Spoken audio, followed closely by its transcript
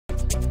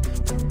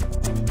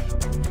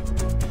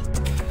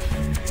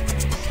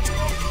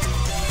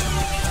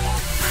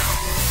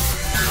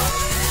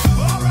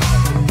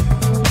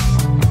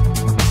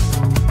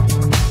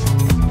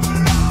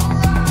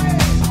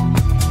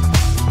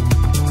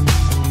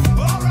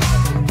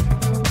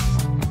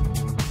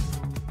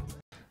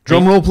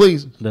Drum roll,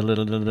 please.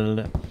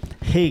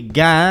 Hey,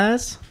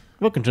 guys.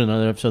 Welcome to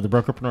another episode of the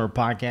Brokerpreneur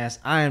podcast.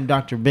 I am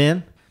Dr.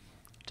 Ben.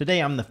 Today,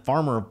 I'm the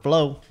farmer of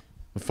Flow.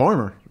 A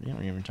farmer? You know,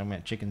 you're talking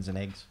about chickens and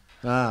eggs.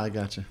 Ah, I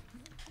got you.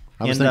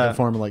 I was thinking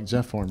farmer like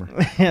Jeff Farmer.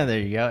 Yeah,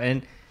 there you go.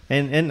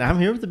 And I'm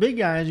here with the big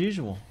guy as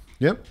usual.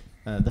 Yep.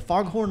 The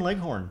foghorn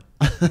leghorn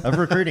of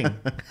recruiting.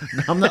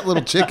 I'm that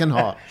little chicken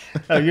hawk.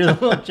 Oh, you're the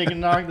little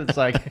chicken hawk that's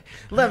like,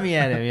 let me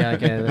at him. Yeah,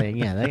 okay,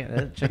 yeah,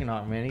 that chicken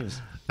hawk, man, he was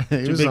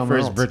too big for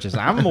his britches.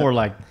 I'm more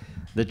like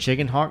the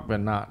chicken hawk, but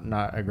not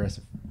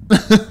aggressive.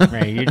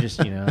 Right, you're just,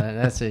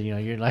 that's it.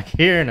 You're like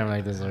here, and I'm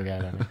like this little guy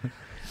down there.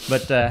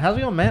 But how's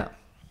it going, Matt?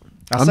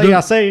 I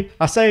say.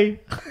 I say,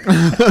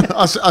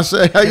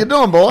 how you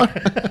doing, boy?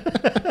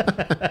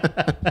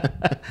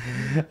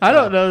 I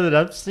don't know that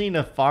I've seen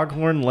a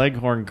foghorn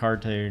leghorn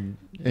cartoon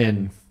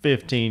in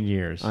 15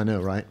 years. I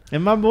know, right?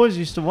 And my boys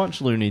used to watch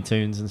Looney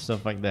Tunes and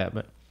stuff like that,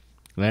 but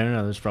I don't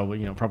know. There's probably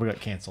got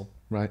canceled.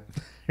 Right.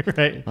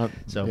 Right.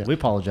 So we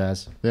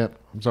apologize. Yep.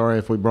 I'm sorry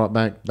if we brought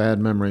back bad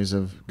memories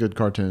of good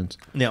cartoons.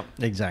 Yep.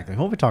 Exactly.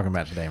 What are we talking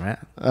about today,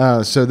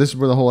 Matt? So this is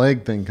where the whole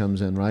egg thing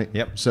comes in, right?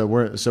 Yep. So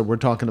we're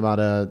talking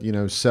about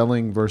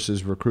selling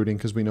versus recruiting,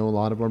 because we know a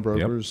lot of our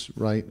brokers,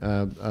 right,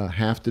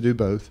 have to do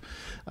both.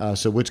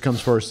 So which comes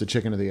first, the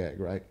chicken or the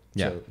egg, right?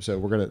 Yeah. So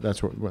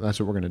that's what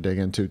we're gonna dig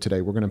into today.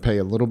 We're gonna pay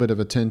a little bit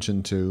of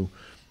attention to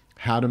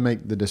how to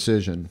make the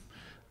decision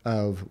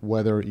of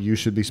whether you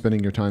should be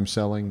spending your time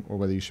selling or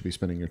whether you should be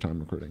spending your time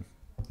recruiting.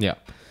 Yeah.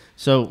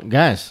 So,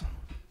 guys,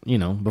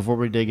 before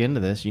we dig into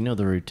this,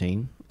 the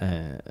routine.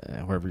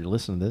 Wherever you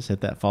listen to this,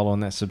 hit that follow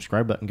and that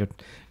subscribe button. Go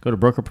to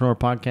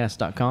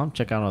brokerpreneurpodcast.com.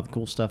 Check out all the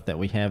cool stuff that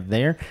we have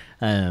there.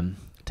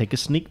 Take a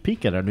sneak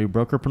peek at our new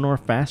Brokerpreneur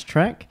Fast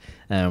Track.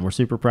 We're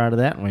super proud of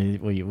that.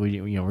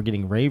 We're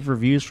getting rave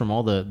reviews from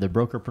all the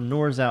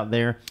brokerpreneurs out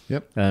there.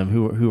 Yep.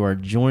 Who are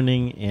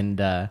joining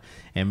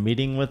and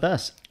meeting with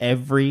us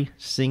every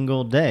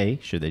single day,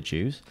 should they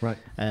choose. Right.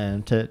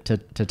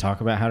 To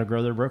talk about how to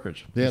grow their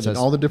brokerage. Yeah,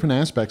 all the different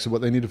aspects of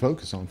what they need to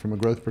focus on from a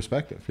growth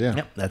perspective. Yeah.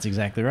 Yep, that's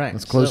exactly right.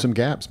 Let's close some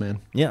gaps, man.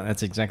 Yeah,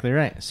 that's exactly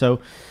right.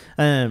 So,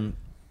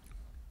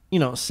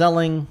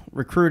 selling,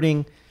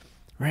 recruiting,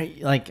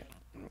 right? Like,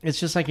 it's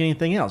just like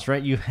anything else,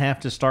 right? You have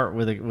to start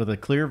with a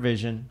clear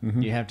vision.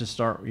 Mm-hmm. You have to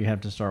start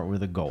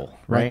with a goal,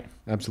 right?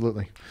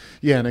 Absolutely.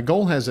 Yeah, and a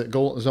goal has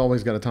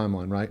always got a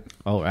timeline, right?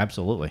 Oh,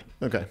 absolutely.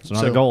 Okay. It's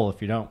not a goal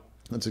if you don't.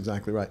 That's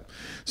exactly right.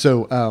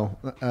 So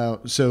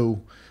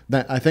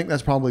that I think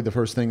that's probably the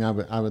first thing I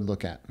would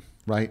look at,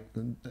 right?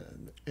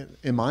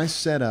 Am I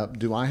set up?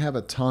 Do I have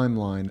a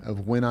timeline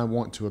of when I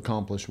want to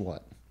accomplish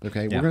what?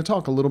 Okay, We're going to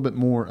talk a little bit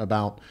more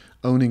about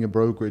owning a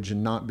brokerage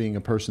and not being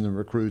a person that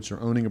recruits, or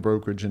owning a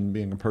brokerage and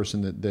being a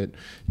person that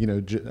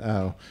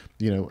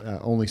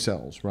only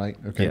sells, right?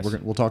 Okay, yes.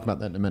 We'll talk about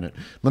that in a minute.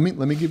 Let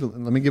me give a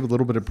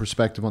little bit of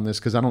perspective on this,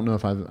 because I don't know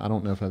if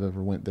I've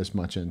ever went this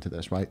much into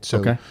this, right? So,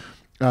 okay.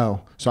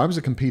 So I was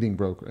a competing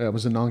broker. I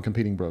was a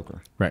non-competing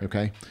broker. Right.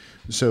 Okay.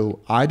 So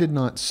I did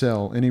not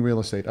sell any real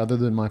estate other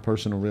than my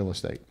personal real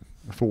estate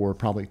for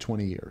probably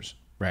 20 years.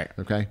 Right.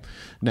 Okay.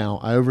 Now,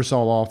 I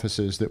oversaw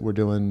offices that were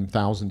doing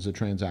thousands of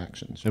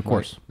transactions. Of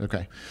course. Right?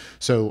 Okay.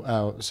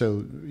 So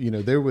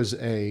there was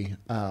I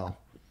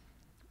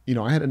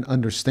had an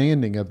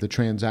understanding of the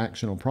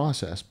transactional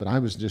process, but I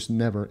was just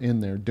never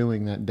in there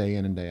doing that day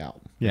in and day out.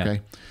 Yeah.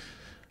 Okay.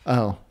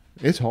 Oh,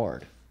 it's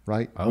hard,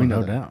 right? Oh, we know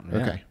no that. doubt. Yeah.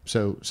 Okay.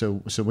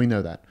 So we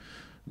know that.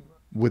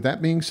 With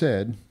that being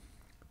said,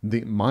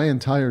 my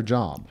entire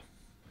job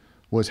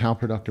was how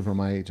productive are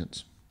my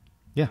agents?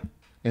 Yeah.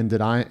 And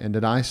did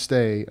I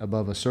stay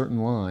above a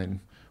certain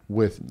line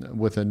with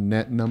a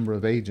net number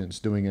of agents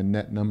doing a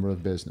net number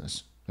of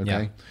business?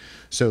 Okay.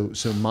 Yeah.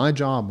 So my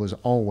job was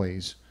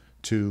always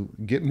to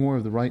get more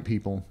of the right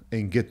people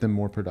and get them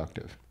more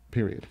productive.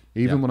 Period.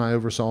 Even when I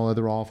oversaw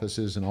other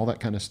offices and all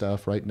that kind of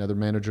stuff, right? And other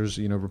managers,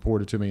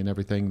 reported to me and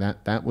everything,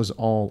 that was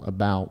all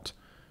about,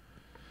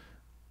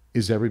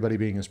 is everybody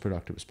being as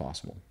productive as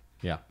possible?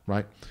 Yeah.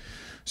 Right.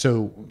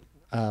 So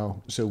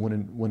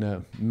when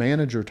a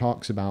manager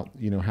talks about,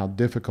 how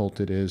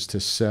difficult it is to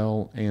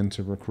sell and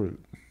to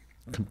recruit,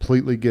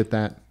 completely get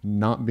that,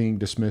 not being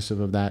dismissive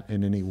of that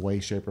in any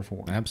way, shape, or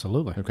form.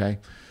 Absolutely. Okay.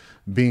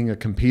 Being a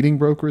competing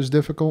broker is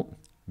difficult.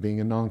 Being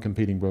a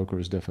non-competing broker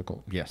is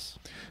difficult. Yes.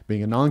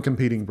 Being a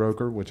non-competing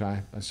broker, which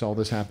I saw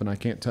this happen, I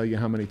can't tell you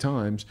how many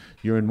times,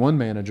 you're in one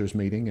manager's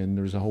meeting and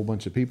there's a whole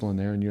bunch of people in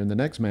there, and you're in the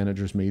next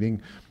manager's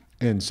meeting,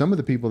 and some of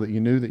the people that you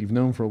knew that you've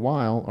known for a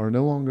while are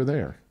no longer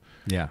there.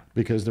 Yeah.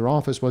 Because their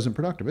office wasn't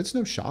productive. It's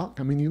no shock.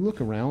 I mean, you look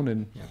around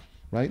and,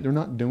 right, they're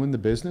not doing the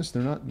business.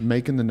 They're not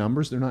making the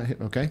numbers. They're not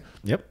hitting, okay?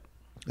 Yep.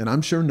 And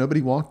I'm sure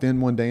nobody walked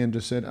in one day and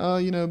just said, "Oh,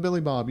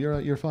 Billy Bob,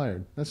 you're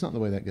fired." That's not the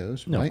way that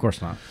goes. No, right? of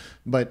course not.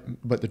 But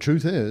the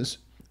truth is,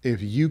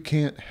 if you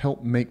can't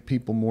help make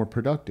people more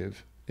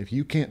productive, if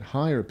you can't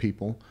hire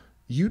people,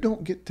 you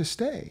don't get to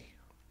stay.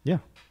 Yeah.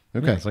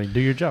 Okay. Yeah, it's like, do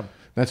your job.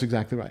 That's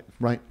exactly right.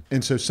 Right.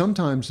 And so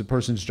sometimes the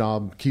person's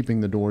job keeping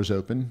the doors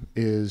open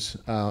is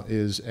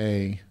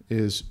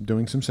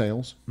doing some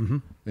sales,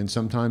 and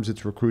sometimes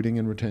it's recruiting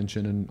and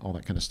retention and all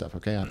that kind of stuff.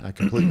 Okay, I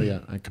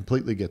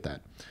completely get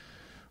that.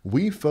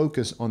 We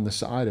focus on the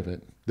side of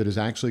it that is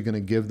actually going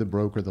to give the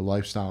broker the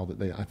lifestyle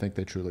that I think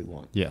they truly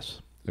want. Yes.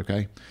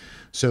 Okay,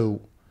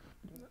 so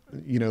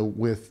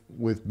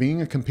with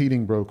being a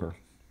competing broker,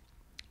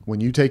 when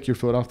you take your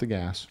foot off the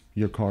gas,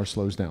 your car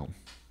slows down.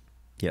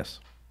 Yes.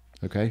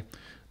 Okay.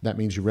 That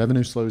means your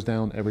revenue slows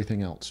down,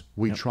 everything else.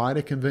 We try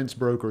to convince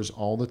brokers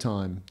all the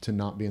time to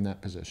not be in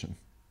that position.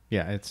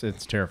 Yeah, it's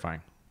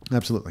terrifying.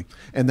 Absolutely.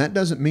 And that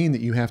doesn't mean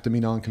that you have to be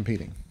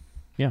non-competing.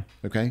 Yeah.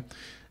 Okay.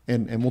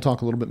 And we'll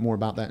talk a little bit more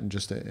about that in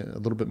just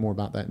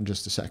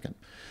a second.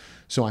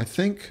 So I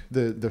think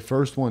the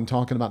first one,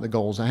 talking about the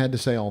goals, I had to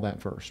say all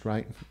that first,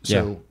 right?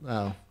 So,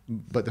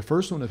 but the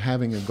first one of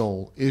having a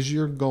goal, is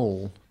your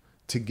goal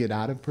to get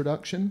out of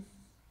production,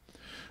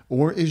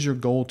 or is your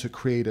goal to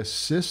create a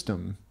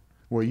system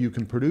where you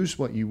can produce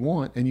what you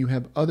want and you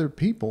have other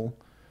people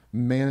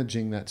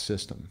managing that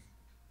system?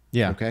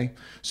 Yeah. Okay.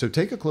 So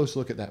take a close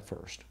look at that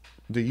first.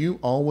 Do you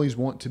always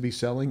want to be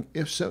selling?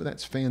 If so,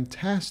 that's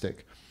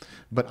fantastic.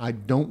 But I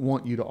don't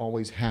want you to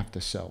always have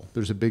to sell.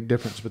 There's a big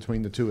difference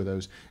between the two of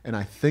those. And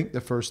I think the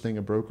first thing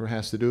a broker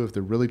has to do, if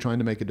they're really trying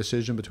to make a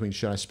decision between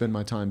should I spend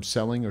my time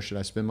selling or should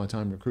I spend my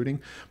time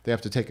recruiting, they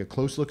have to take a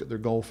close look at their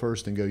goal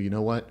first and go, you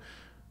know what?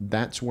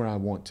 That's where I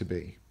want to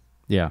be.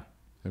 Yeah.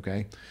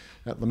 Okay.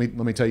 Let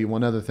me tell you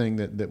one other thing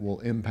that will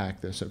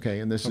impact this.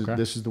 Okay. And this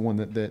is the one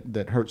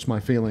that hurts my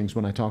feelings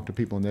when I talk to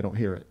people and they don't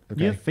hear it.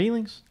 Okay. You have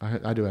feelings?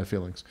 I do have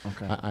feelings.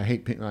 Okay. I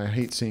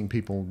hate seeing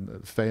people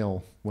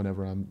fail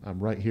whenever I'm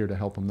right here to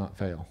help them not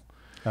fail.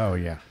 Oh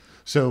yeah.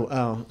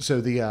 So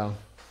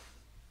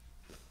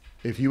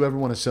if you ever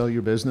want to sell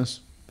your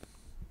business,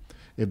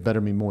 it better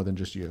be more than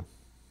just you.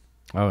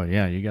 Oh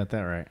yeah, you got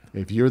that right.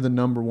 If you're the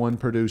number one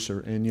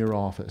producer in your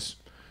office,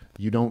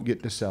 you don't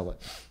get to sell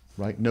it.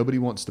 Right? Nobody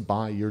wants to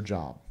buy your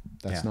job.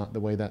 That's not the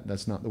way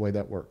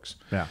that works.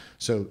 Yeah.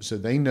 So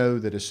they know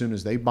that as soon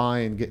as they buy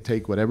and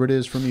take whatever it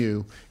is from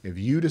you, if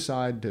you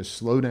decide to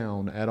slow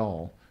down at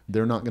all,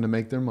 they're not going to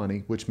make their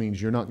money, which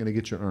means you're not going to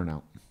get your earn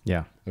out.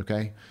 Yeah.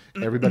 Okay?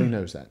 Everybody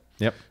knows that.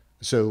 Yep.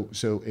 So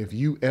if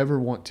you ever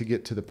want to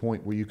get to the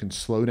point where you can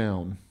slow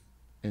down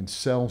and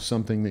sell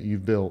something that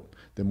you've built,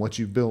 then what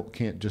you've built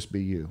can't just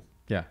be you.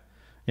 Yeah.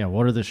 Yeah.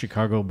 What are the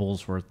Chicago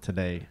Bulls worth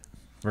today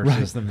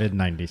versus the mid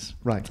 90s?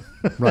 Right.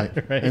 Right.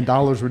 And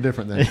dollars were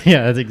different then.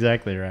 Yeah, that's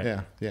exactly right.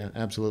 Yeah. Yeah,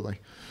 absolutely.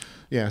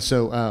 Yeah.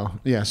 So,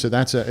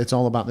 so it's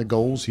all about the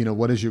goals.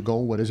 What is your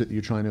goal? What is it that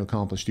you're trying to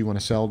accomplish? Do you want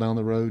to sell down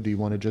the road? Do you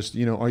want to just,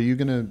 are you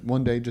going to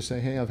one day just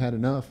say, hey, I've had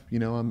enough.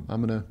 I'm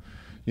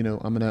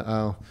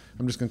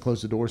just going to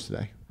close the doors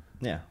today.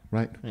 Yeah.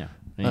 Right. Yeah.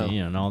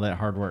 And all that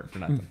hard work for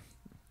nothing.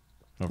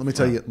 Let me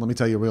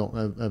tell you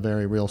a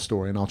very real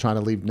story, and I'll try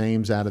to leave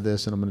names out of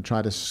this, and I'm going to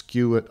try to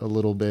skew it a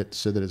little bit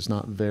so that it's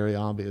not very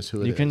obvious who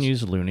it is. You can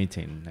use Looney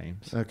Tune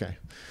names. Okay.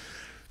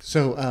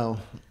 So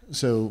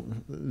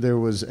there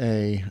was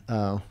a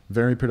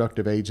very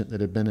productive agent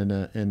that had been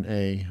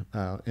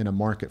in a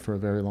market for a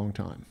very long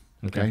time.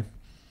 Okay.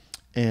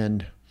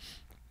 And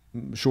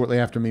shortly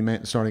after me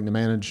starting to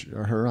manage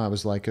her, I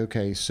was like,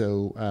 okay,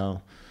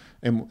 so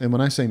and when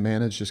I say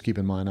manage, just keep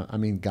in mind, I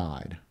mean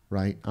guide,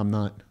 right?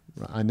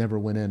 I never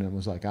went in and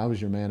was like, I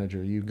was your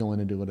manager. You go in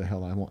and do what the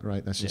hell I want,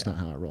 right? That's just not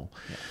how I roll.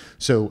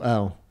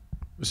 Yeah.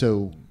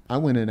 So I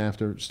went in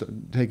after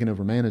taking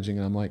over managing,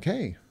 and I'm like,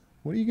 hey,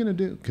 what are you going to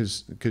do?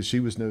 Because she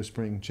was no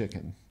spring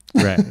chicken.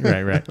 Right.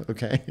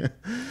 Okay.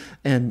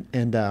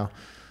 And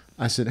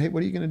I said, hey,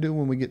 what are you going to do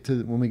when we get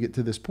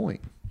to this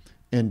point?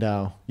 And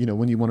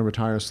when you want to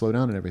retire, slow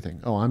down and everything.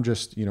 Oh, I'm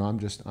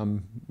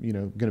going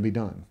to be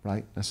done,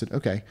 right? I said,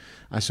 okay.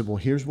 I said, well,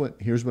 here's what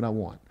I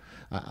want.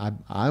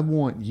 I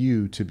want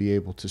you to be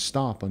able to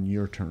stop on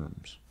your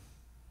terms.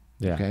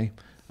 Yeah. Okay.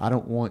 I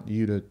don't want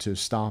you to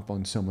stop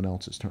on someone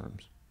else's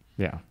terms.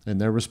 Yeah. And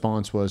their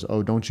response was,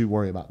 oh, don't you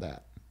worry about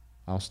that.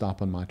 I'll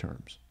stop on my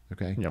terms.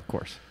 Okay. Yeah, of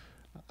course.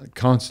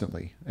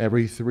 Constantly,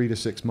 every 3 to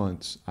 6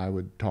 months, I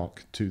would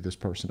talk to this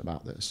person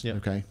about this. Yep.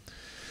 Okay.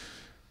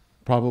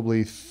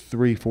 Probably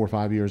 3, 4,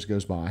 5 years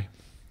goes by.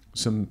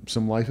 Some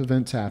life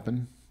events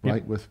happen,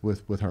 right,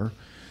 with her,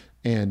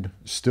 and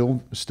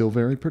still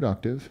very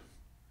productive.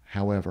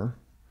 However,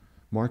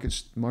 market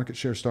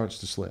share starts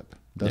to slip.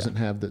 Doesn't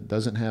have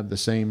the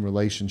same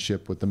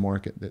relationship with the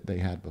market that they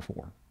had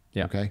before.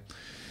 Yeah. Okay.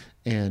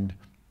 And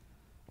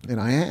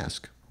I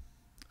ask,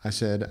 I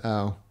said,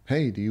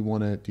 hey, do you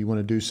want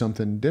to do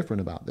something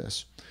different about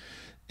this?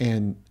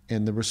 And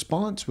the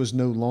response was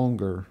no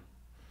longer,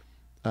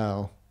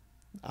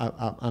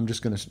 I'm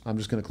just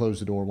gonna close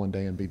the door one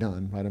day and be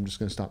done, right? I'm just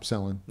gonna stop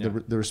selling. Yeah.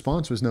 The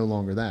response was no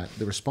longer that.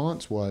 The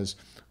response was,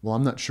 well,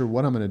 I'm not sure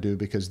what I'm gonna do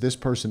because this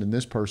person and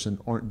this person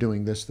aren't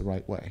doing this the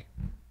right way.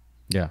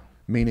 Yeah.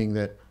 Meaning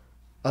that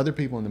other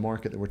people in the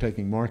market that were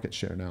taking market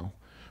share now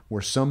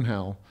were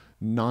somehow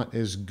not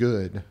as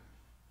good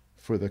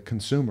for the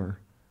consumer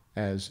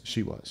as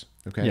she was.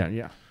 Okay.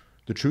 Yeah.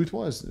 The truth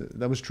was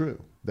that was true.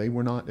 They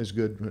were not as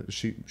good.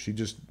 She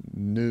just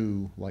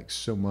knew like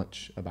so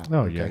much about it.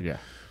 Oh, Okay? yeah.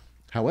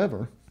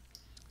 However,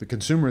 the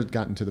consumer had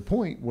gotten to the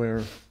point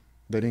where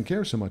they didn't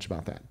care so much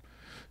about that.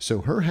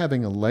 So her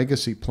having a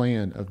legacy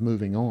plan of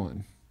moving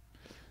on,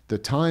 the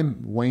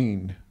time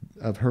waned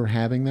of her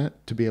having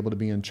that to be able to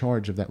be in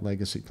charge of that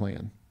legacy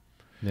plan.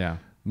 Yeah.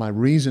 My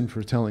reason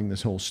for telling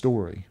this whole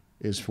story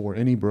is for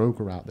any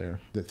broker out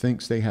there that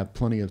thinks they have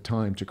plenty of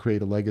time to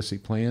create a legacy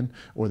plan,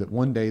 or that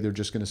one day they're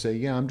just going to say,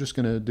 yeah, I'm just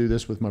going to do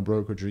this with my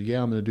brokerage, or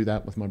yeah, I'm going to do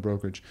that with my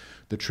brokerage.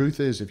 The truth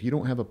is, if you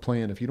don't have a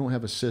plan, if you don't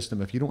have a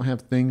system, if you don't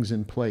have things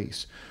in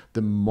place,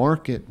 the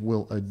market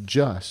will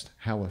adjust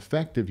how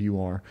effective you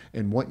are,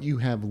 and what you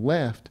have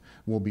left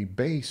will be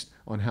based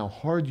on how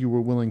hard you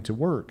were willing to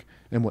work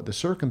and what the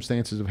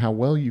circumstances of how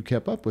well you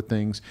kept up with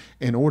things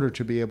in order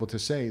to be able to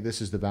say,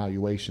 this is the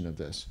valuation of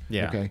this.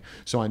 Yeah. Okay.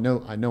 So I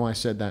know I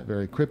said that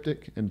very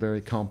cryptic and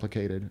very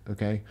complicated.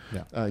 Okay.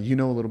 Yeah. You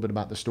know a little bit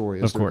about the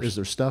story. Of course. Is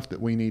there stuff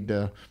that we need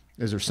to,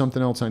 is there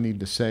something else I need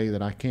to say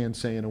that I can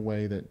say in a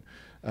way that,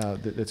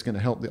 that's going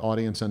to help the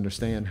audience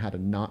understand how to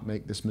not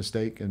make this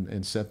mistake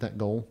and set that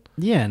goal?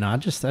 Yeah, no, I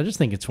just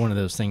think it's one of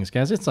those things,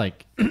 guys. It's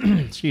like,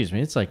 excuse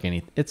me, it's like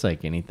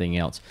anything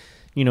else.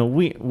 You know,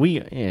 we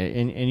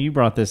and you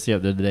brought this the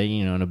other day,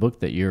 you know, in a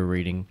book that you're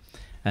reading.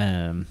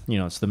 You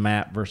know, it's the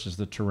map versus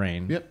the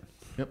terrain. Yep.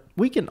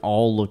 We can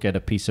all look at a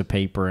piece of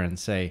paper and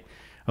say,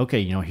 okay,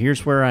 you know,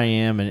 here's where I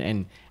am,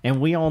 and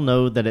we all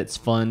know that it's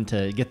fun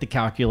to get the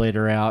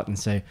calculator out and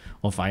say,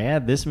 well, if I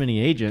add this many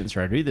agents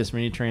or I do this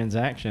many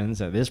transactions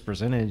at this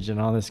percentage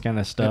and all this kind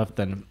of stuff,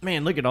 then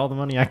man, look at all the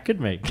money I could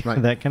make. Right.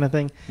 That kind of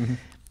thing. Mm-hmm.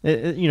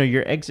 You know,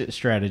 your exit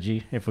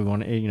strategy, if we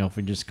want to, you know, if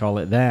we just call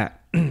it that,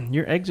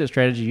 your exit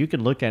strategy, you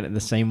could look at it the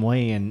same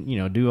way and, you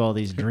know, do all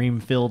these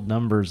dream-filled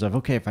numbers of,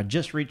 okay, if I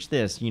just reach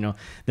this, you know,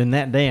 then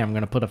that day I'm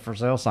going to put a for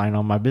sale sign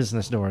on my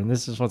business door and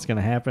this is what's going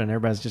to happen. And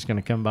everybody's just going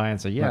to come by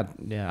and say, yeah,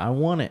 I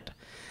want it.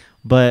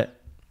 But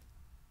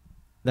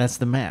that's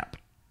the map.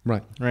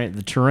 Right. Right.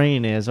 The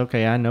terrain is,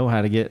 okay, I know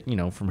how to get, you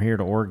know, from here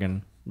to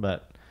Oregon,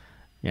 but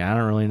yeah, I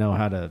don't really know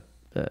how to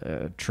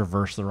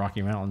traverse the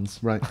Rocky Mountains.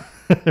 Right.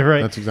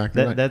 Right. That's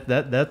exactly right.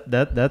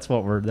 That's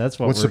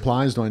what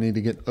supplies do I need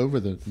to get over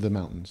the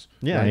mountains?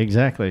 Yeah, right?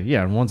 Exactly.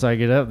 Yeah. And once I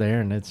get up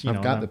there and it's,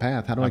 I've got the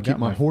path. How do I keep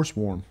my horse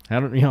warm? How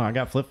do, you know, I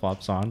got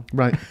flip-flops on.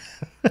 Right.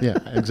 Yeah,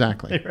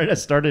 exactly. Right. I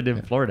started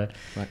in Florida.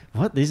 Right.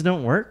 What? These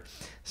don't work?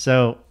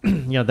 So,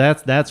 you know,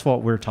 that's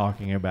what we're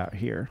talking about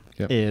here.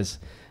 Yep. Is,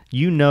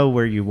 you know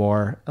where you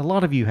are. A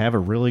lot of you have a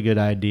really good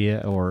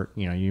idea, or,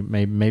 you know, you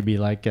may be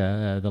like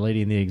the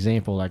lady in the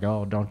example, like,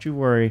 oh, don't you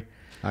worry.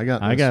 I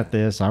got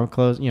this. I'm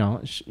close.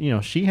 You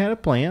know, she had a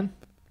plan,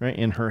 right,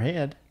 in her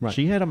head. Right.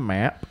 She had a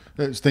map.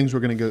 Things were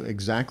going to go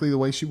exactly the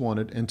way she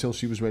wanted until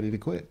she was ready to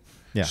quit.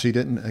 Yeah. She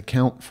didn't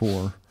account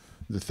for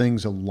the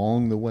things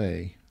along the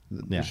way,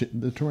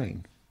 the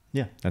terrain.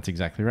 Yeah, that's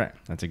exactly right.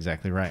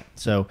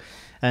 So,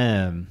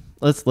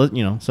 let's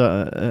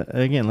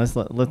again, let's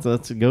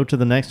go to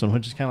the next one,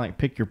 which is kind of like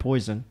pick your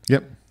poison.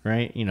 Yep.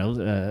 Right. You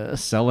know,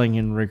 selling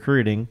and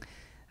recruiting,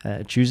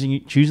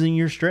 choosing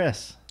your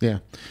stress. Yeah.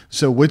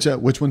 So which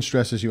one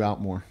stresses you out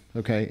more?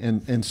 Okay.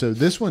 And so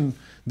this one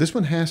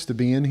has to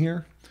be in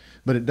here,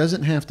 but it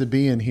doesn't have to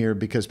be in here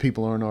because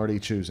people aren't already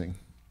choosing.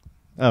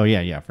 Oh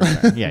yeah, for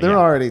sure. Yeah, they're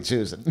already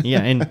choosing.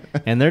 Yeah,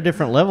 and there are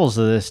different levels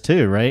of this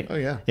too, right? Oh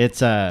yeah.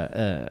 It's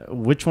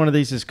which one of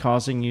these is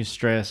causing you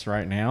stress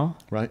right now?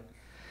 Right.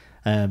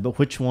 But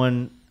which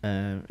one,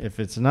 if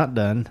it's not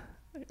done,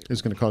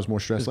 is going to cause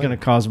more stress. It's going to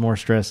cause more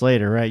stress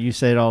later, right? You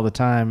say it all the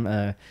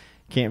time.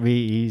 Can't be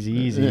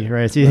easy,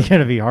 right? It's either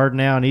going to be hard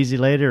now and easy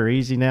later, or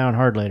easy now and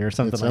hard later, or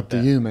something like that.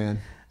 It's up to you, man.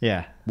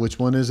 Yeah. Which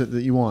one is it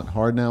that you want?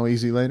 Hard now,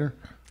 easy later?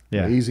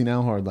 Yeah. Or easy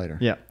now, hard later.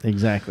 Yeah,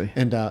 exactly.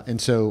 And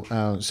so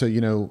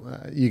you know,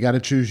 you got to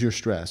choose your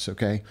stress,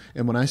 okay?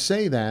 And when I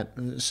say that,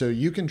 so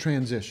you can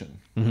transition,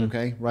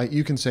 okay? Right?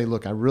 You can say,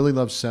 look, I really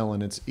love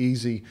selling. It's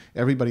easy.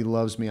 Everybody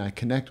loves me. I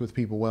connect with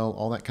people well,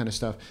 all that kind of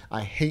stuff.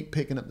 I hate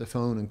picking up the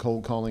phone and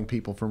cold calling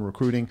people from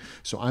recruiting,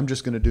 so I'm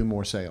just going to do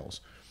more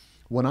sales.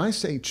 When I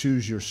say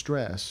choose your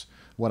stress,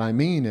 what I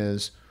mean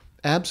is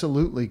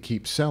absolutely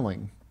keep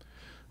selling,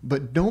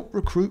 but don't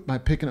recruit by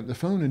picking up the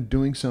phone and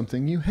doing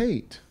something you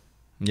hate.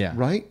 Yeah.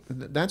 Right?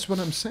 That's what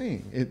I'm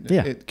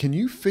saying. Can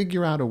you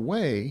figure out a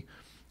way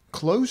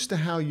close to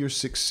how you're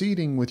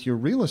succeeding with your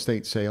real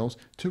estate sales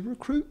to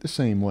recruit the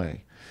same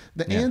way?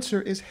 The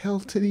answer is hell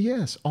to the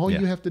yes. All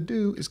you have to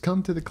do is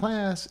come to the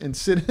class and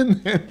sit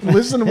in there and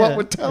listen to what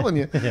we're telling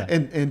you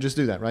and just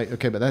do that, right?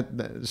 Okay, but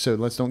so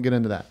let's don't get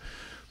into that.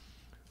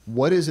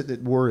 What is it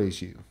that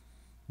worries you?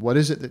 What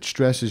is it that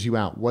stresses you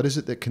out? What is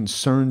it that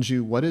concerns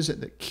you? What is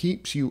it that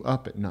keeps you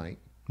up at night?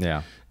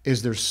 Yeah.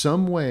 Is there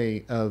some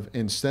way of,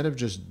 instead of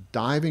just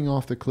diving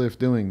off the cliff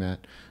doing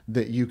that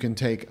you can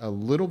take a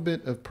little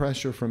bit of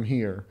pressure from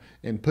here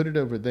and put it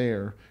over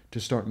there to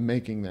start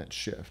making that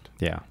shift?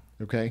 Yeah.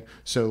 Okay.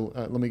 So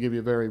let me give you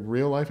a very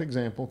real life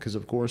example, because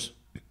of course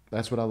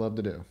that's what I love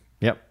to do.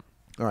 Yep.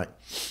 All right.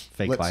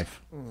 Fake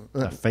life.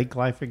 A fake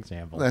life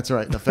example. That's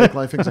right. The fake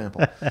life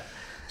example.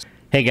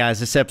 Hey guys,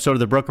 this episode of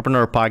the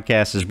Brokerpreneur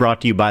podcast is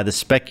brought to you by the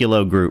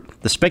Speculo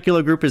Group. The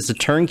Speculo Group is the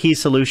turnkey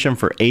solution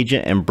for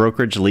agent and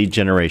brokerage lead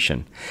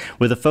generation.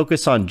 With a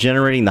focus on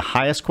generating the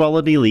highest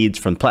quality leads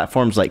from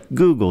platforms like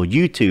Google,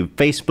 YouTube,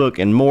 Facebook,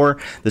 and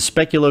more, the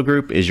Speculo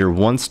Group is your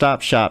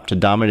one-stop shop to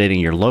dominating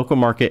your local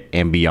market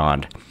and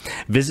beyond.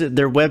 Visit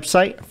their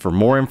website for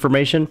more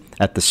information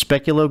at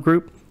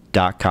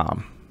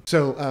thespeculogroup.com.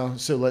 So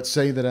let's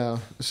say that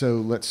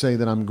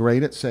I'm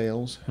great at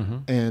sales,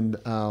 and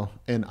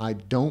I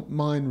don't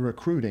mind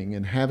recruiting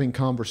and having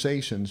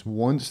conversations.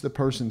 Once the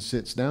person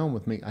sits down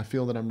with me, I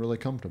feel that I'm really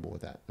comfortable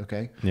with that.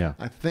 Okay. Yeah.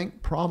 I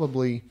think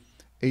probably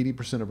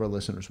 80% of our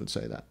listeners would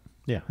say that.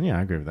 Yeah,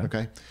 I agree with that.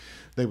 Okay.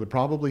 They would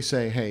probably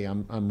say, hey,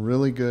 I'm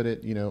really good at,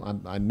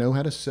 I know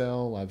how to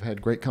sell. I've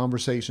had great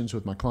conversations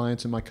with my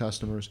clients and my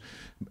customers.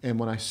 And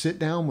when I sit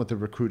down with a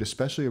recruit,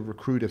 especially a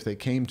recruit, if they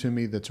came to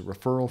me that's a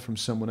referral from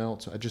someone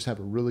else, I just have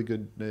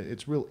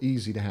it's real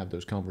easy to have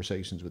those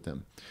conversations with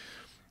them.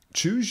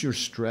 Choose your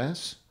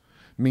stress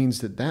means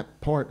that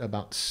part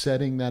about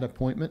setting that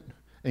appointment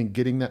and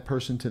getting that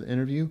person to the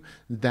interview,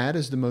 that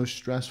is the most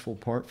stressful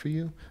part for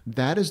you.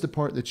 That is the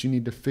part that you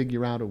need to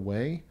figure out a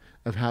way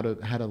of how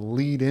to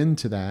lead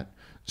into that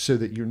so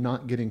that you're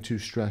not getting too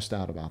stressed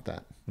out about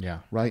that. Yeah.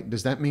 Right?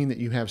 Does that mean that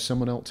you have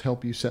someone else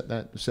help you set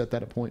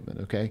that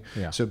appointment? Okay.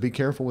 Yeah. So be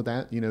careful with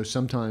that.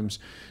 Sometimes,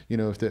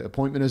 if the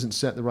appointment isn't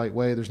set the right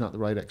way, there's not the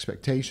right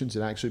expectations,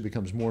 it actually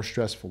becomes more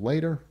stressful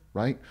later.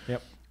 Right?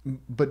 Yep.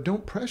 But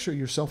don't pressure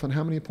yourself on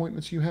how many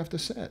appointments you have to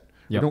set.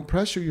 Yep. Or don't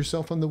pressure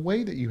yourself on the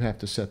way that you have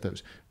to set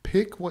those.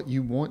 Pick what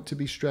you want to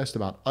be stressed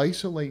about.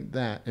 Isolate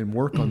that and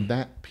work on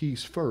that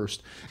piece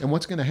first. And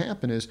what's going to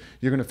happen is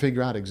you're going to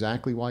figure out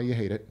exactly why you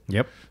hate it.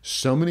 Yep.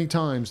 So many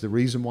times the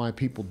reason why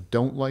people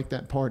don't like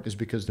that part is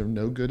because they're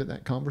no good at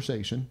that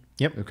conversation.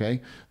 Yep. Okay.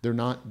 They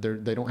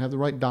don't have the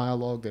right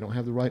dialogue. They don't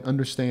have the right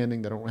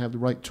understanding. They don't have the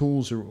right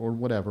tools or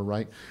whatever.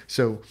 Right.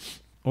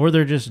 Or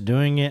they're just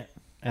doing it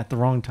at the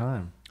wrong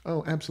time.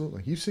 Oh,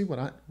 absolutely. You see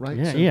right?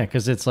 Yeah, yeah,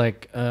 because it's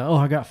like,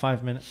 I got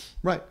 5 minutes.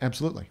 Right,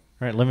 absolutely.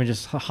 Right, let me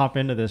just hop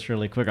into this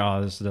really quick.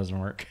 Oh, this doesn't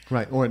work.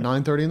 Right, or at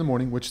 9:30 in the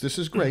morning, which this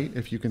is great.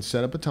 If you can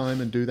set up a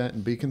time and do that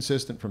and be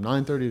consistent from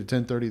 9:30 to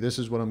 10:30, this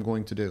is what I'm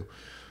going to do.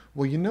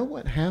 Well, you know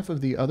what half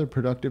of the other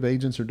productive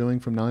agents are doing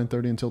from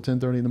 9:30 until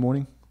 10:30 in the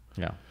morning?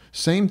 Yeah.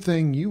 Same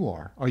thing you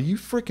are. Are you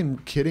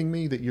freaking kidding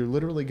me that you're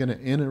literally going to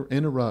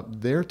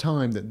interrupt their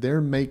time that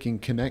they're making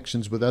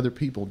connections with other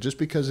people just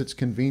because it's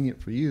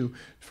convenient for you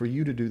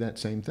to do that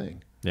same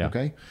thing? Yeah.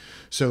 Okay.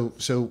 So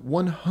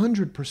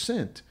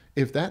 100%,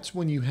 if that's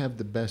when you have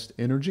the best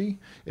energy,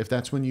 if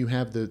that's when you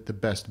have the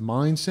best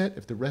mindset,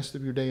 if the rest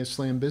of your day is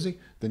slam busy,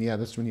 then yeah,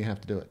 that's when you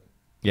have to do it.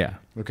 Yeah.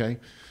 Okay.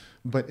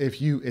 But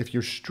if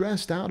you're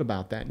stressed out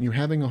about that and you're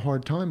having a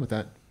hard time with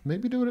that,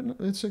 maybe do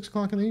it at 6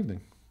 o'clock in the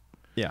evening.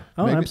 Yeah.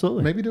 Oh,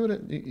 absolutely. Maybe do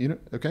it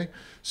okay.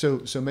 So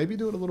maybe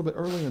do it a little bit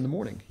earlier in the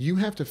morning. You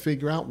have to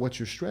figure out what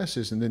your stress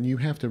is, and then you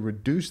have to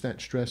reduce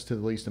that stress to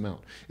the least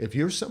amount. If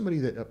you're somebody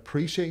that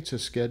appreciates a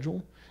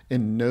schedule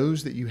and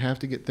knows that you have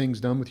to get things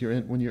done with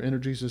when your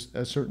energy's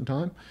at a certain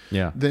time,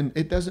 then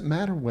it doesn't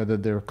matter whether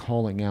they're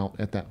calling out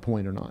at that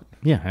point or not.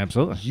 Yeah,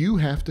 absolutely. You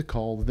have to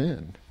call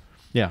then.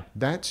 Yeah.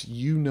 That's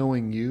you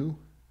knowing you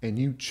and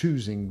you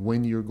choosing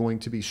when you're going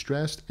to be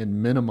stressed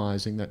and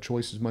minimizing that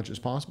choice as much as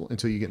possible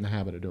until you get in the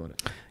habit of doing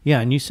it. Yeah,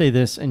 and you say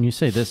this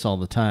all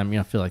the time.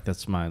 I feel like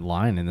that's my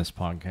line in this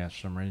podcast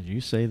for some reason.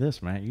 You say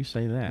this, Matt. You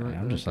say that. Right,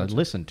 I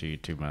listen to you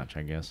too much,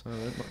 I guess.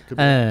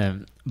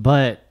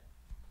 But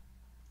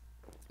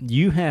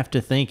you have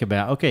to think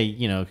about, okay,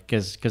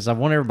 because I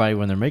want everybody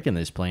when they're making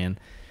this plan,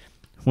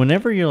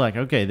 whenever you're like,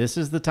 okay, this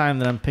is the time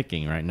that I'm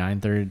picking, right,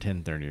 9:30 to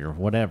 10:30 or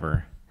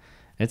whatever.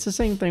 It's the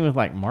same thing with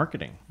like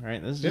marketing, right?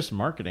 This is just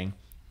marketing.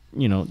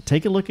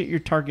 Take a look at your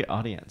target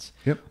audience.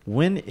 Yep.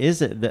 When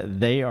is it that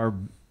they are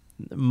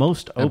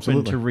most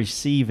open to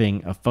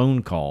receiving a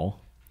phone call?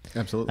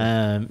 Absolutely.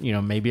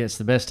 Maybe it's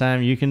the best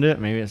time you can do it.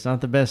 Maybe it's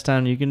not the best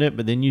time you can do it.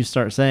 But then you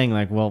start saying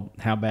like, well,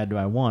 how bad do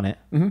I want it?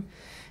 Mm-hmm.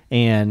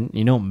 And,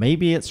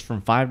 maybe it's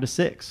from 5 to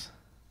 6.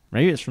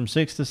 Maybe it's from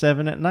 6 to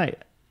 7 at night,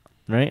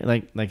 right?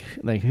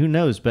 Like who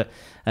knows? But,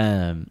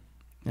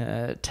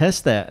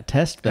 test that,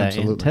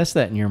 Absolutely. and test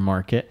that in your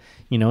market.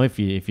 If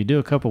you do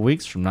a couple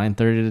weeks from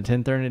 9:30 to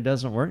 10:30, it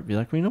doesn't work. Be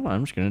like, well, you know what?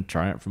 I'm just going to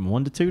try it from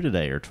 1 to 2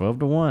 today, or 12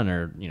 to 1,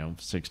 or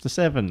 6 to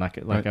 7, like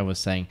Right. I was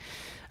saying,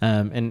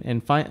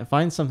 and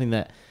find something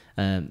that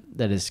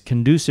is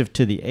conducive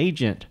to the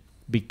agent.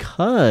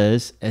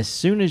 Because as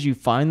soon as you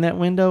find that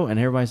window and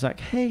everybody's like,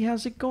 hey,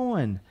 how's it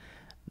going?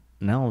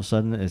 Now all of a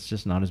sudden it's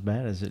just not as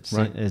bad as it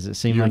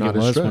seemed You're like it not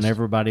as was when stressed.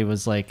 everybody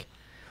was like,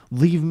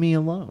 leave me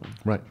alone.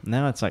 Right.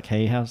 Now it's like,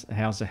 hey, how's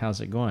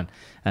it going?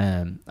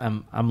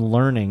 I'm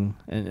learning,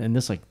 and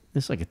this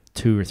is like a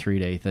 2 or 3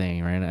 day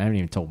thing, right? I haven't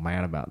even told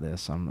Matt about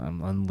this.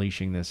 I'm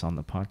unleashing this on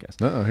the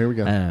podcast. Here we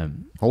go.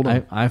 Hold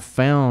on. I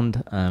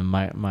found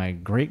my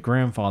great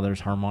grandfather's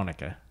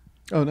harmonica.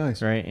 Oh,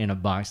 nice. Right, in a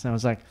box, and I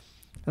was like,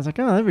 I was like,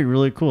 oh, that'd be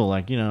really cool.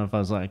 Like, you know, if I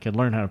was like, I could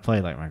learn how to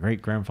play like my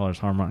great grandfather's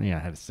harmonica. Yeah, I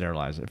had to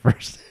sterilize it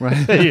first. Right.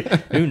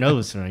 Who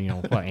knows, you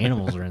know, what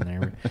animals are in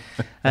there.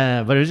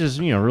 But it was just,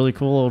 you know, really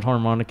cool old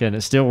harmonica, and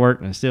it still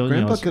worked. And it still,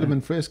 Grandpa you know, could have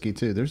been frisky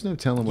too. There's no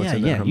telling what's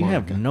in that you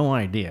harmonica. have no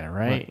idea,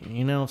 right?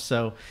 You know,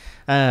 so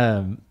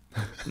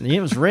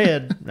it was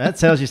red. That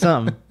tells you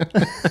something.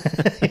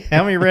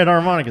 How many red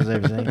harmonicas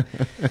have you seen?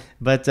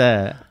 But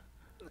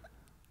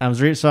I was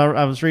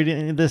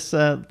reading this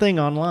thing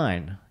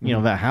online, you know,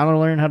 about how to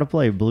learn how to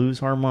play blues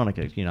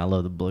harmonica. You know, I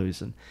love the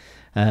blues,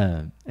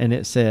 and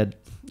it said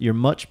you're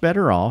much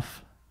better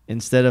off,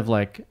 instead of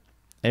like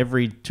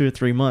every 2 or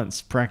 3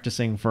 months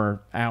practicing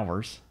for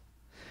hours.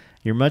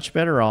 You're much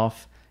better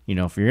off, you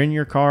know, if you're in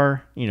your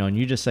car, you know, and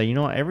you just say, you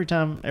know what, every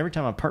time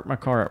I park my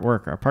car at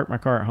work or I park my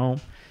car at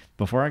home,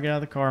 before I get out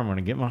of the car, I'm going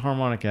to get my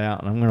harmonica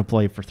out and I'm going to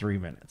play for 3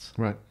 minutes.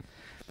 Right.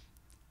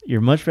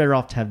 You're much better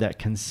off to have that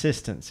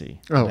consistency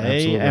day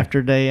absolutely.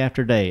 after day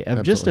after day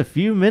of just a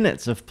few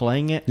minutes of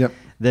playing it,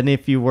 than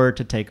if you were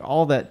to take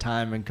all that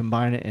time and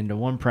combine it into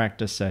one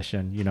practice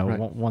session, you know,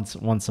 once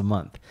a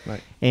month. Right.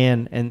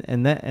 And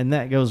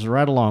that goes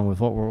right along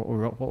with what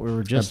we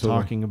were just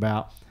talking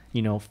about.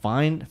 You know,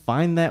 find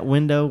that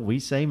window. We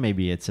say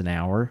maybe it's an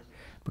hour.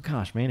 But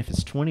gosh, man, if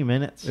it's 20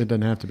 minutes. It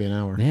doesn't have to be an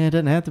hour. Yeah, it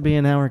doesn't have to be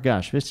an hour.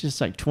 Gosh, if it's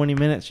just like 20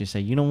 minutes, you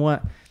say, you know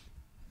what?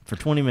 For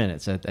 20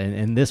 minutes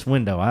in this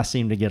window, I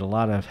seem to get a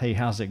lot of, hey,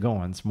 how's it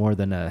going? It's more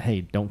than a,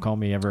 hey, don't call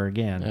me ever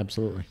again.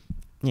 Absolutely.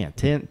 Yeah,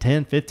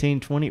 10, 15,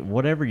 20,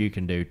 whatever you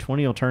can do.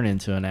 20 will turn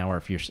into an hour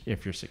if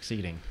you're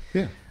succeeding.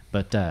 Yeah.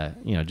 But,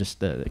 you know, just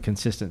the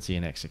consistency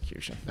and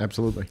execution.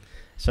 Absolutely.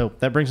 So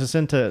that brings us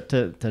into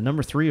to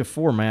number 3 of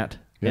 4, Matt.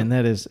 Yep. And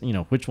that is, you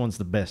know, which one's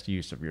the best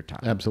use of your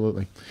time?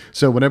 Absolutely.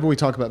 So whenever we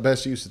talk about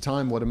best use of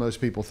time, what do most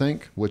people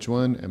think? Which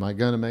one am I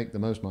going to make the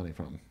most money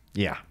from?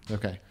 Yeah.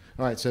 Okay.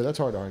 All right. So that's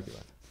hard to argue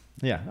with.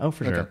 Yeah. Oh,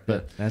 for sure.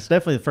 But that's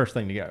definitely the first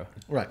thing to go.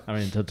 Right. I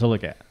mean, to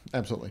look at.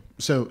 Absolutely.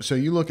 So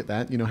you look at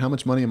that, you know, how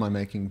much money am I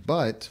making?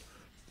 But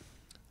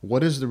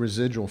what is the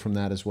residual from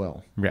that as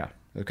well? Yeah.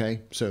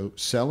 Okay. So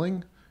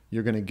selling,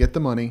 you're going to get the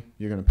money,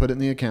 you're going to put it in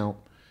the account,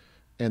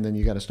 and then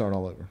you got to start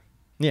all over.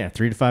 Yeah,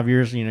 3 to 5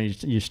 years, you know,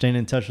 you staying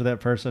in touch with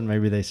that person.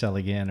 Maybe they sell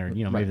again, or,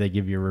 you know, maybe they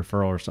give you a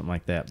referral or something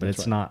like that. But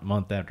it's not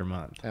month after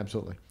month.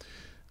 Absolutely.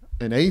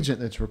 An agent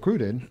that's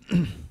recruited,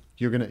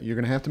 you're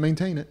gonna have to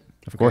maintain it,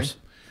 of course.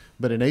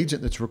 But an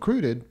agent that's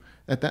recruited,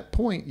 at that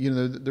point, you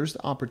know, there's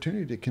the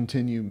opportunity to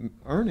continue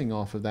earning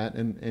off of that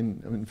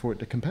and for it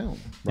to compound,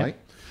 right?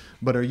 Yep.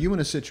 But are you in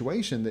a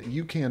situation that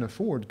you can't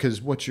afford,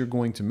 because what you're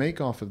going to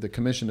make off of the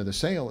commission of the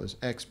sale is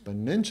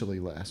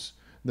exponentially less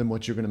than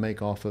what you're going to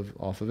make off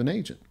of an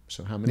agent.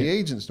 So how many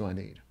agents do I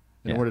need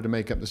in order to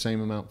make up the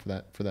same amount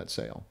for that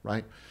sale,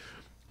 right?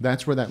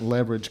 That's where that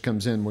leverage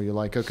comes in, where you're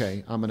like,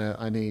 okay,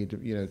 I need,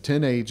 you know,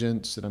 10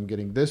 agents that I'm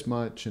getting this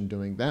much and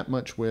doing that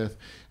much with,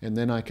 and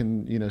then I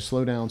can, you know,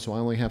 slow down, so I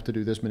only have to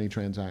do this many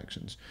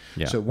transactions.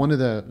 Yeah. So a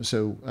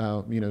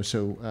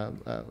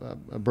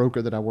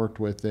broker that I worked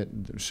with, that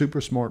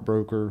super smart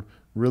broker,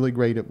 really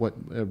great at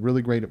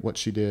what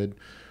she did.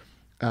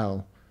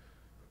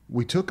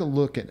 We took a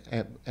look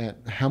at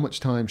how much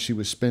time she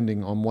was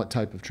spending on what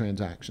type of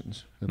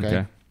transactions.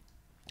 Okay.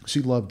 She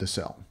loved to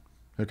sell.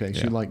 Okay.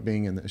 She liked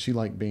being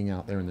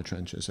out there in the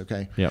trenches.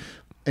 Okay. Yep.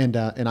 And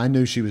I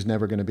knew she was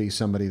never going to be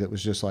somebody that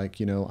was just like,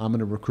 you know, I'm going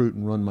to recruit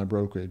and run my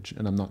brokerage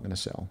and I'm not going to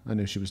sell. I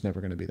knew she was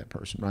never going to be that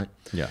person. Right.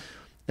 Yeah.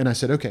 And I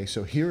said, okay,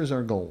 so here is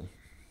our goal.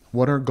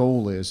 What our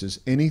goal is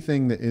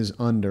anything that is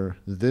under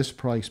this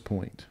price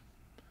point,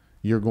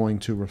 you're going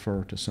to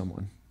refer to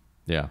someone.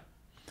 Yeah.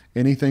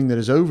 Anything that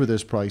is over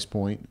this price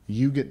point,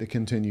 you get to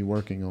continue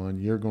working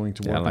on. You're going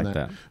to work on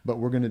that. But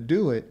we're going to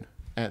do it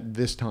at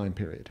this time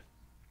period.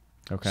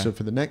 Okay. So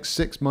for the next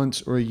 6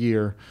 months or a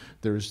year,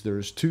 there's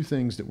 2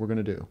 things that we're going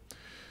to do.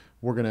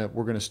 We're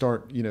going to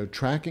start, you know,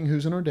 tracking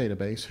who's in our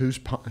database,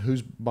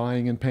 who's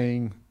buying and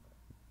paying,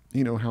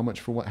 you know, how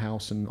much for what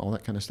house and all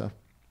that kind of stuff.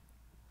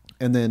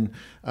 And then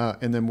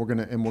we're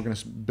going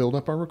to build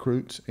up our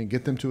recruits and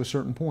get them to a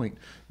certain point,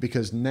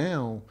 because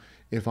now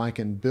if I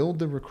can build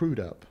the recruit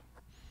up,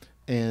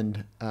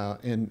 and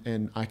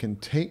I can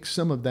take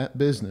some of that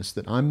business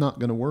that I'm not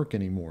going to work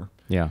anymore.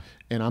 Yeah.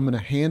 And I'm going to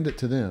hand it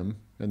to them,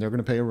 and they're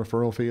going to pay a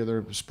referral fee or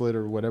their split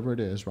or whatever it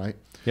is, right?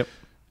 Yep.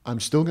 I'm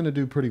still going to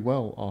do pretty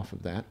well off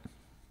of that,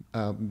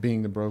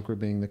 being the broker,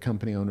 being the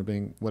company owner,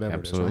 being whatever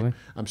it is, right?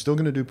 I'm still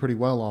going to do pretty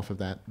well off of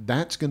that.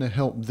 That's going to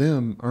help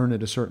them earn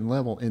at a certain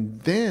level, and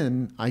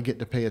then I get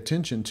to pay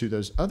attention to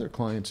those other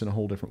clients in a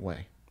whole different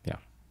way. Yeah.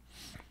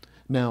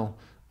 Now,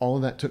 all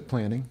of that took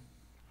planning.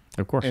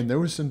 Of course. And there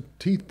was some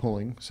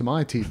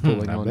eye teeth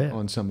pulling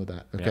on some of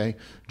that. Okay.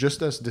 Yeah.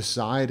 Just us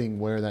deciding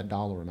where that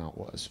dollar amount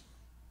was,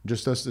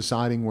 just us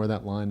deciding where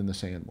that line in the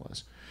sand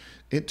was.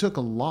 It took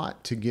a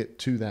lot to get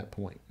to that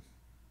point.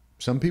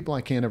 Some people,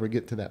 I can't ever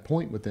get to that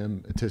point with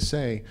them to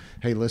say,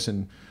 hey,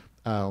 listen,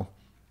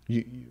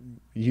 you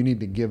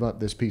need to give up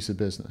this piece of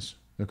business.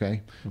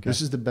 Okay.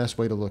 This is the best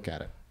way to look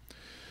at it.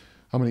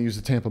 I'm going to use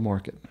the Tampa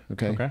market.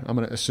 Okay. I'm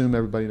going to assume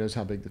everybody knows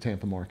how big the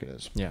Tampa market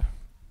is. Yeah.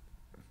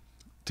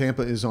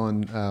 Tampa is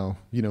on,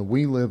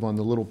 we live on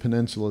the little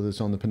peninsula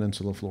that's on the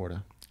peninsula of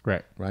Florida.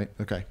 Right. Right.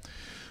 Okay.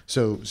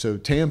 So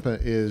Tampa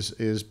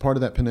is part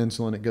of that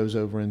peninsula, and it goes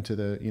over into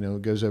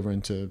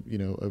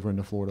over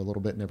into Florida a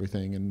little bit and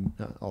everything, and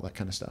all that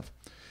kind of stuff.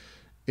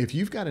 If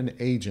you've got an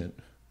agent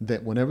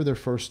that whenever they're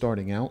first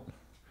starting out,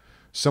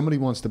 somebody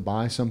wants to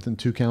buy something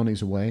 2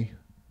 counties away,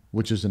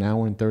 which is an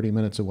hour and 30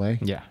 minutes away.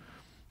 Yeah.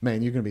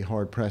 Man, you're going to be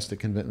hard pressed to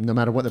convince, no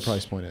matter what the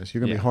price point is,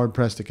 you're going to be hard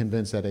pressed to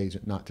convince that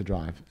agent not to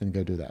drive and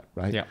go do that.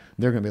 Right. Yeah.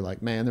 They're going to be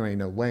like, man, there ain't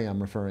no way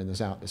I'm referring this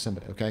out to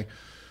somebody. Okay.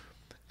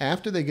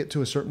 After they get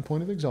to a certain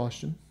point of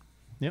exhaustion,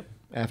 Yep.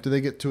 after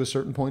they get to a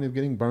certain point of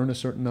getting burned a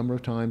certain number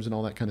of times and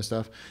all that kind of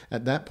stuff,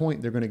 at that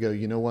point, they're going to go,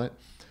 you know what?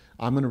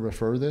 I'm going to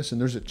refer this, and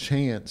there's a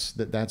chance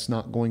that that's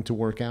not going to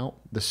work out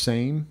the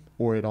same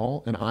or at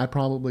all. And I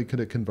probably could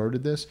have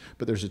converted this,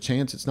 but there's a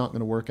chance it's not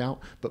going to work out.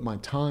 But my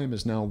time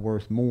is now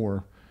worth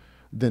more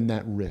than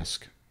that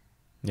risk.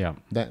 Yeah.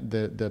 That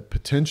the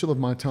potential of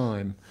my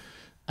time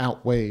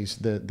outweighs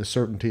the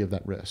certainty of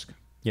that risk.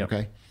 Yep.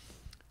 Okay.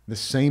 The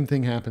same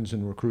thing happens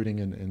in recruiting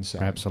and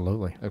selling.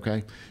 Absolutely.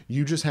 Okay.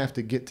 You just have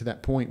to get to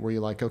that point where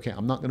you're like, okay,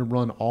 I'm not going to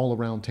run all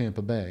around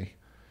Tampa Bay.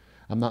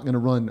 I'm not going to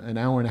run an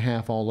hour and a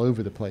half all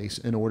over the place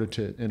in order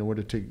to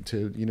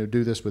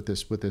do this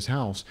with this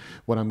house.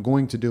 What I'm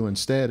going to do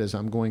instead is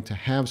I'm going to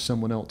have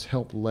someone else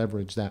help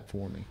leverage that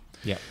for me.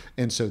 Yeah.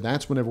 And so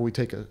that's whenever we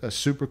take a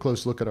super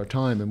close look at our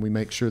time and we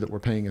make sure that we're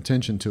paying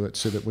attention to it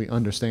so that we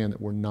understand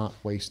that we're not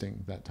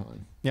wasting that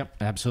time. Yep.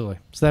 Absolutely.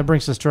 So that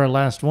brings us to our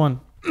last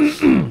one.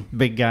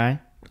 Big guy.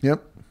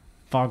 Yep.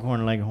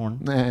 Foghorn Leghorn.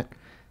 Nah.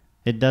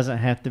 It doesn't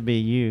have to be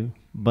you,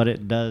 but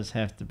it does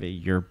have to be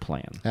your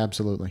plan.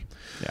 Absolutely.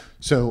 Yeah.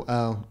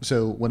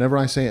 So whenever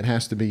I say it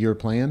has to be your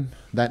plan,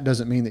 that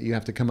doesn't mean that you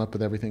have to come up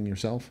with everything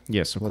yourself.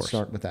 Yes, of course. Let's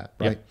start with that,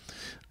 Yep.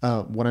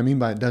 right? What I mean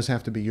by it does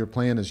have to be your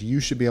plan is you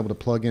should be able to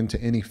plug into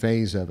any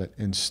phase of it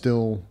and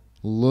still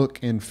look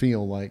and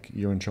feel like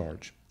you're in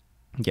charge.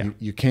 Yeah.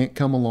 You can't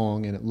come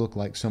along and it look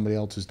like somebody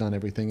else has done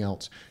everything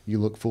else. You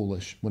look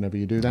foolish whenever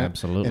you do that.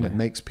 Absolutely. And it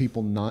makes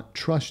people not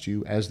trust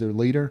you as their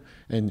leader,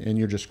 and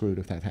you're just screwed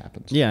if that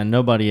happens. Yeah,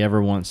 nobody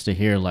ever wants to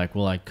hear like,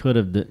 well, I could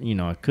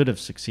have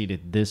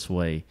succeeded this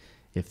way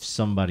if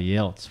somebody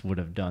else would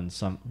have done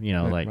some, you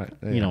don't want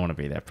to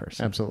be that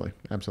person.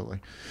 Absolutely.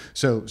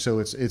 So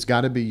it's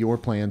got to be your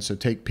plan. So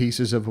take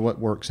pieces of what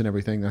works and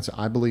everything.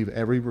 I believe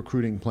every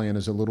recruiting plan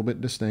is a little bit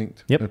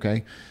distinct. Yep.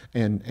 Okay.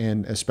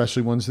 And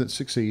especially ones that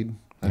succeed.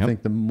 I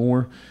think the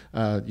more,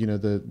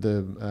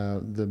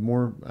 the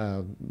more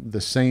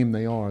the same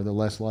they are, the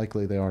less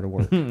likely they are to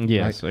work.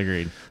 Yes, right?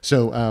 agreed.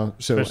 So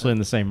especially in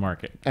the same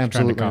market,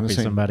 absolutely trying to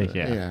copy somebody.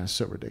 Yeah,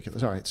 so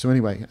ridiculous. All right. So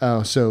anyway,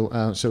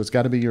 so it's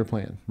got to be your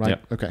plan, right?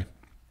 Yep. Okay.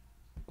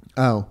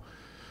 Oh,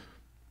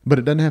 but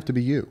it doesn't have to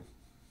be you.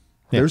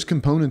 Yep. There's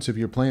components of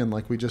your plan,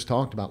 like we just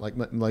talked about, like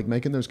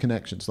making those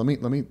connections. Let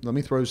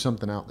me throw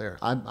something out there.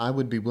 I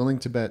would be willing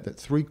to bet that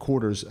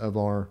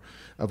 3/4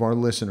 of our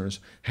listeners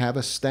have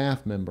a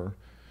staff member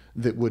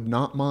that would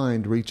not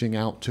mind reaching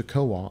out to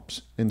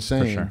co-ops and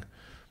saying, sure.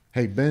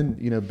 "Hey Ben,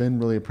 Ben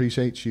really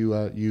appreciates you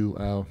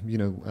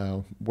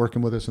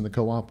working with us in the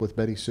co-op with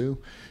Betty Sue.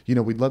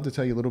 We'd love to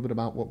tell you a little bit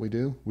about what we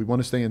do. We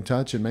want to stay in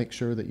touch and make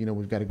sure that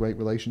we've got a great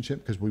relationship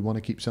because we want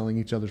to keep selling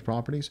each other's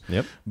properties.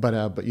 Yep.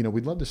 But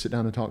we'd love to sit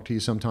down and talk to you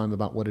sometime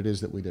about what it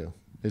is that we do.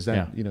 Is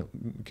that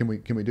can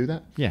we do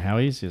that? Yeah. How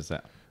easy is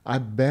that? I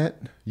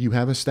bet you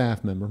have a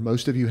staff member.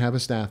 Most of you have a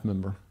staff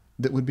member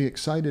that would be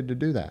excited to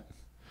do that.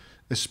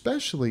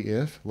 Especially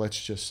if,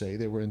 let's just say,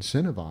 they were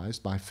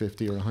incentivized by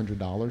 $50 or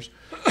 $100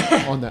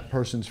 on that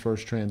person's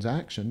first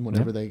transaction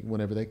whenever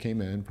they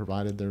came in,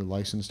 provided they're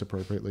licensed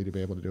appropriately to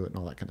be able to do it and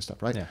all that kind of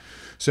stuff, right? Yeah.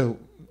 So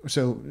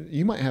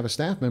you might have a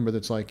staff member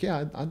that's like,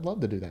 yeah, I'd love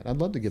to do that. I'd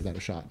love to give that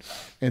a shot,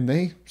 and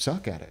they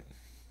suck at it,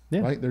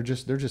 right? They're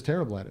just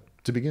terrible at it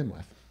to begin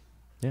with.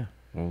 Yeah.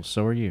 Well,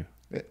 so are you.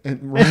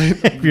 And right,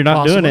 if you're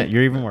not doing it,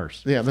 you're even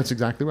worse. Yeah, that's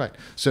exactly right.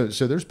 So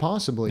there's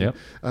possibly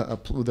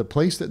the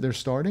place that they're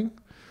starting.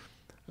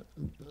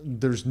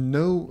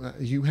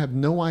 You have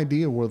no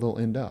idea where they'll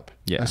end up.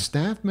 Yeah. A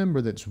staff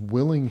member that's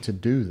willing to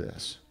do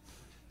this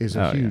is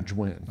a huge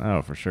win.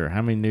 Oh, for sure.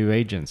 How many new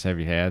agents have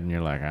you had? And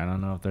you're like, I don't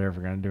know if they're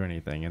ever going to do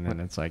anything. And then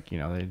it's like,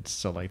 they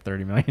sell like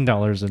 $30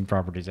 million in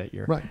properties that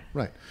year.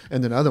 Right.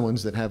 And then other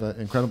ones that have an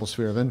incredible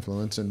sphere of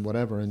influence and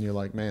whatever. And you're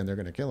like, man, they're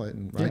going to kill it.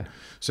 And right. Yeah.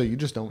 So you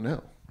just don't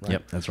know. Right?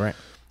 Yep. That's right.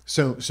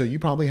 So you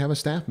probably have a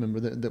staff member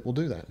that will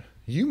do that.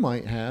 You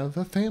might have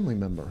a family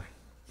member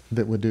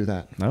that would do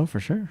that. Oh, for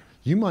sure.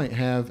 You might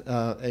have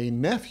a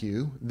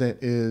nephew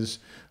that is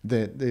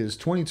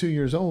 22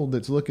 years old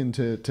that's looking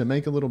to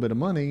make a little bit of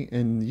money,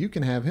 and you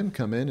can have him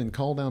come in and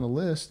call down a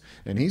list,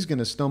 and he's going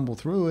to stumble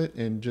through it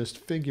and just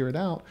figure it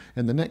out.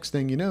 And the next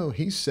thing you know,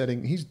 he's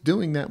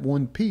doing that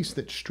one piece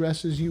that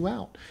stresses you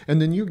out. And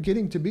then you're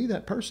getting to be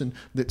that person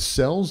that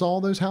sells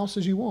all those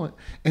houses you want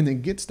and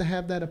then gets to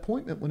have that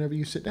appointment whenever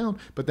you sit down,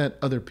 but that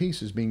other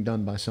piece is being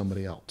done by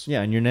somebody else.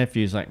 Yeah, and your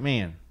nephew's like,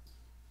 man,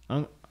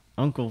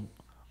 Uncle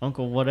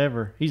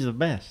whatever, he's the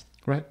best.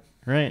 Right.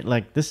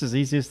 Like, this is the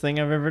easiest thing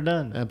I've ever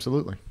done.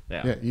 Absolutely.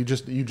 Yeah. You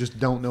just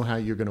don't know how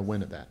you're going to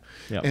win at that.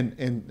 Yep.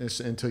 And it's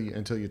until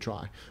you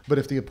try. But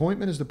if the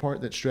appointment is the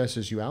part that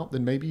stresses you out,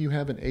 then maybe you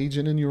have an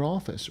agent in your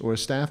office or a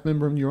staff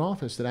member in your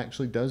office that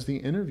actually does the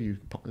interview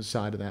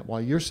side of that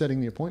while you're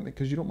setting the appointment,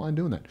 because you don't mind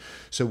doing that.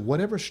 So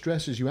whatever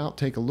stresses you out,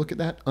 take a look at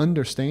that.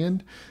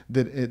 Understand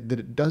that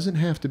it doesn't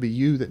have to be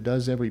you that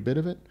does every bit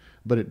of it,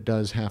 but it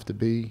does have to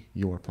be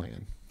your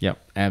plan.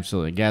 Yep,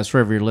 absolutely. Guys,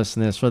 wherever you're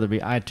listening to this, whether it be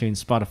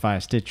iTunes,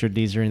 Spotify, Stitcher,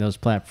 Deezer, any of those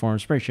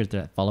platforms, make sure to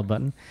hit that follow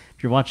button.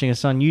 If you're watching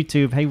us on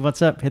YouTube, hey,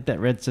 what's up? Hit that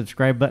red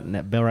subscribe button,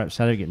 that bell right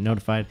beside it, get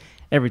notified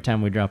every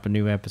time we drop a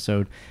new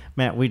episode.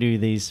 Matt, we do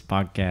these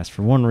podcasts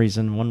for one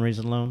reason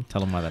alone. Tell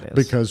them why that is.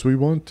 Because we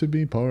want to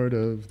be part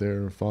of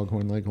their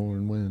Foghorn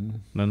Leghorn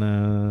win.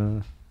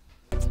 No.